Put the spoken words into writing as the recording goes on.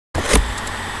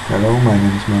Hello, my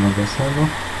name is Mano.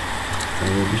 I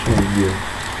will be showing you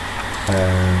a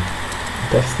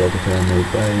text editor made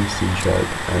by C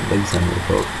and XAML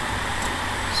code.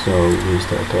 So we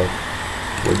start off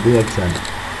with the example.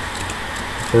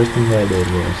 The first thing I did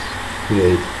was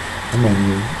create a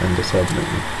menu and a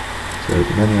submenu. So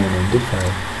the menu I named it file,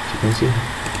 as you can see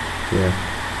here.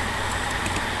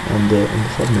 And in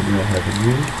the submenu I have a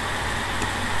new,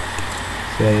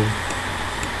 save,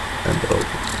 and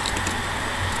open.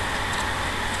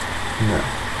 Now,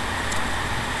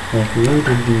 I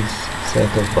created these set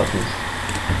of buttons.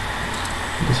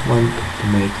 This one to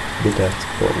make the text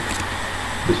bold,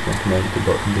 this one to make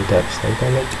the text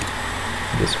italic,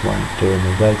 this one to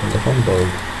remove italic and bold,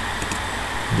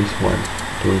 this one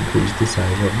to increase the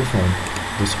size of the font,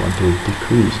 this one to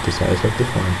decrease the size of the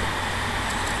font,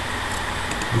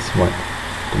 this one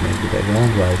to make the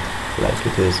background white like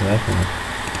it is right now,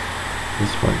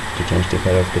 this one to change the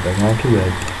color of the background to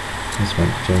red, this one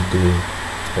to change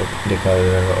the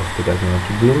color of the background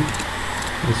to blue,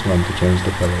 this one to change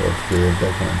the color of the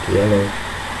background to yellow,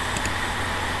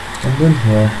 and then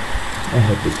here I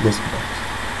have this list box.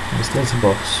 This list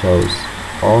box shows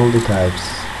all the types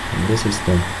in the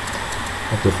system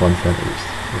of the font families.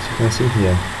 As you can see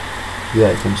here, the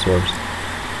item source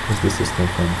is the system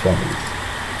font families.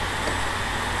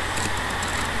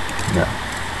 Now,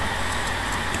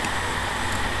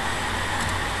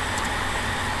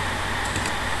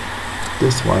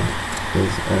 this one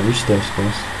is a rich text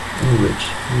box in which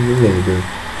you will be able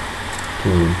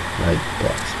to write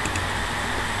text.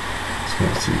 As you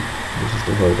can see, this is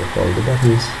the code of all the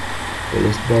buttons, the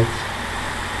list box,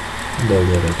 and all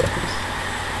the other buttons.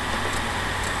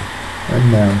 And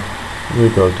now we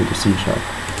go to the C#.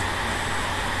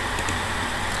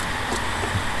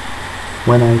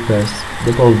 When I press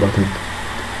the bold button,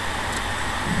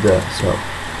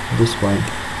 this one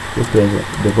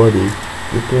represents the body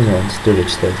represents the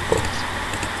rich text box.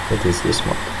 That is this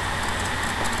one.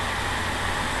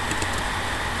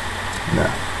 Now,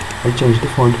 I change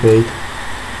the font weight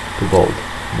to bold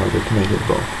in order to make it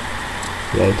bold.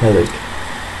 The italic,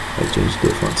 I change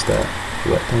the font style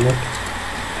to italic.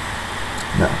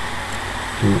 Now,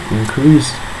 to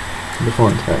increase the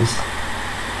font size,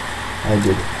 I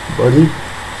did body,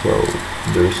 so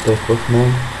the rich text box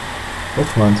name, but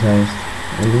font size,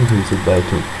 and increase it by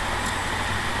 2.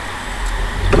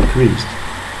 To decrease,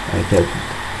 I kept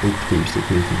it keeps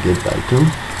decreasing it by 2.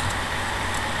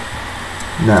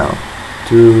 Now,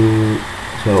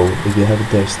 so if you have a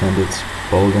text and it's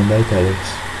bold and italics,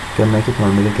 you can make it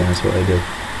normal again, so I did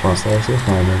font size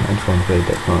refinement and font weight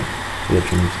background,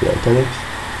 which removes the italics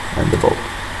and the bold.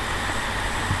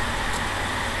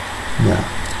 Now,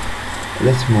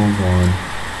 let's move on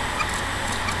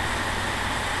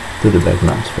to the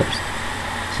backgrounds first.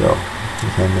 So, we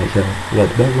can make a red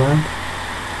background,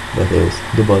 that is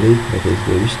the body, that is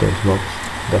the rich text box,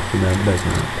 document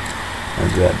background,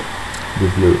 and red,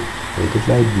 the blue, make it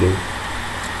light blue,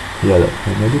 yellow,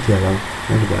 I made it yellow,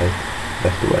 and white,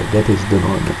 back to white, that is the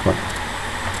normal one.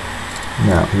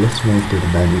 Now, let's move to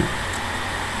the menu.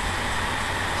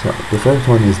 So, the first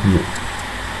one is new.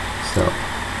 So,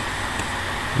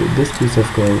 with this piece of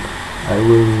code, I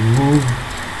will remove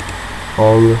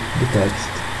all the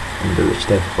text in the rich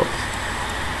text box.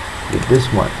 With this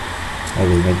one, I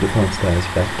will make the font size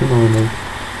back to normal,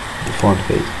 the font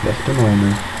weight back to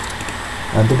normal,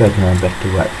 and the background back to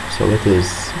white, so it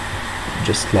is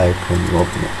just like when you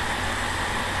open it.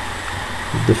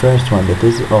 With the first one that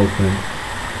is open,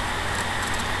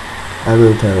 I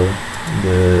will tell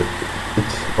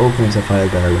it opens a file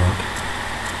dialog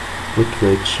with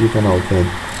which you can open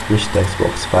rich text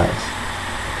box files.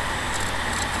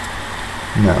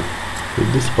 Now,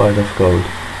 with this part of code,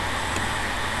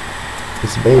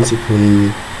 it's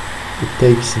basically, it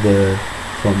takes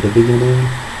from the beginning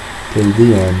till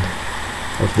the end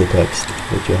of the text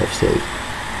that you have saved.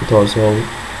 It also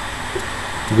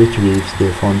retrieves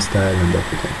the font style and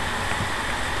everything.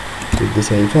 With the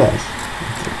save as,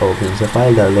 it opens a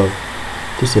file dialog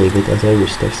to save it as a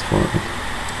rich text format.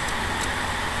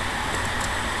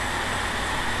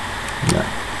 Now,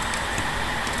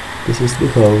 this is the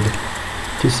code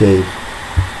to save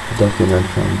the document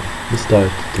from the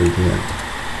start to the end.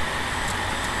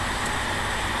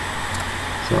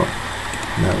 So,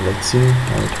 now let's see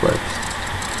how it works.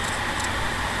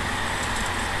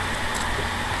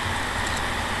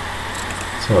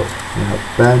 So, we have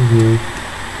brand new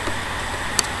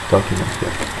document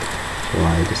here. So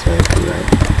I decided to write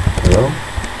hello.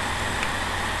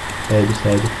 I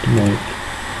decided to make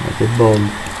it bold,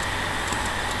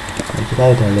 make it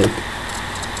italic,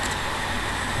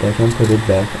 I can put it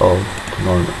back all to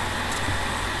normal.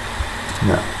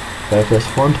 Now, If I press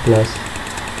font plus,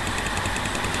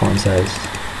 font size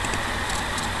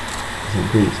is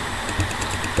increased.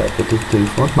 If I put it to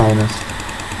font minus,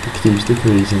 it keeps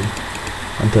decreasing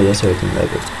until a certain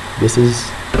level. This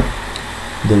is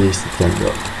the least it can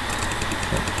go.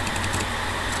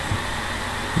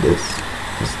 This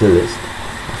is the list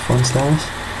of font styles.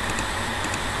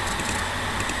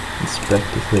 It's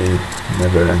practically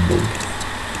never ending.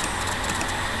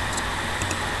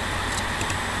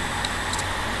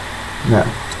 Now,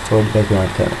 for the background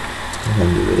color, I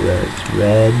can do it where it's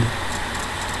red,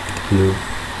 blue,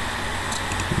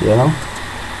 yellow.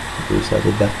 Reset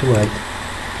it back to white.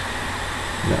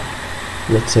 Now,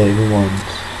 let's say we want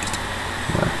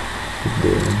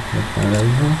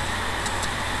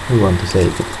we want to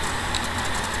save it.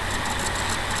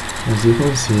 As you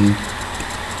can see,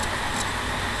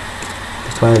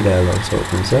 the file dialog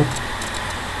opens up,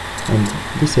 and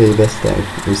the save as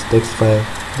type is text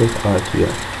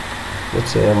file.rtf.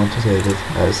 Let's say I want to save it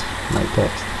as my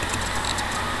text.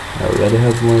 I already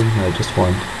have one, I just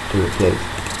want to replace.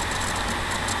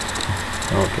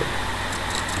 Okay.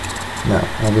 Now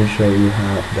I will show you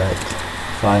how that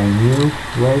file new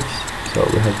works. So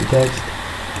we have the text,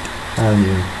 file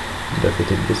new, and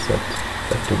everything is set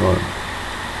back to normal.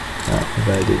 Now if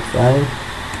I do file,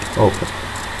 open,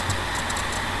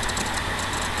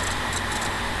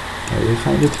 I will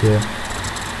find it here.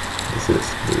 This is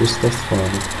the text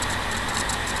format,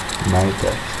 my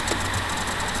text.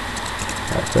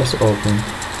 I press open,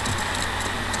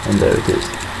 and there it is.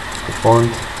 The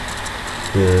font,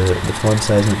 the font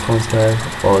size and font style,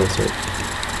 all is set.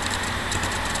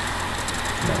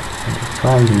 Now,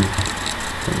 finally,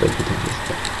 and everything is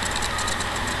done.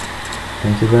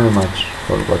 Thank you very much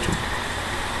for watching.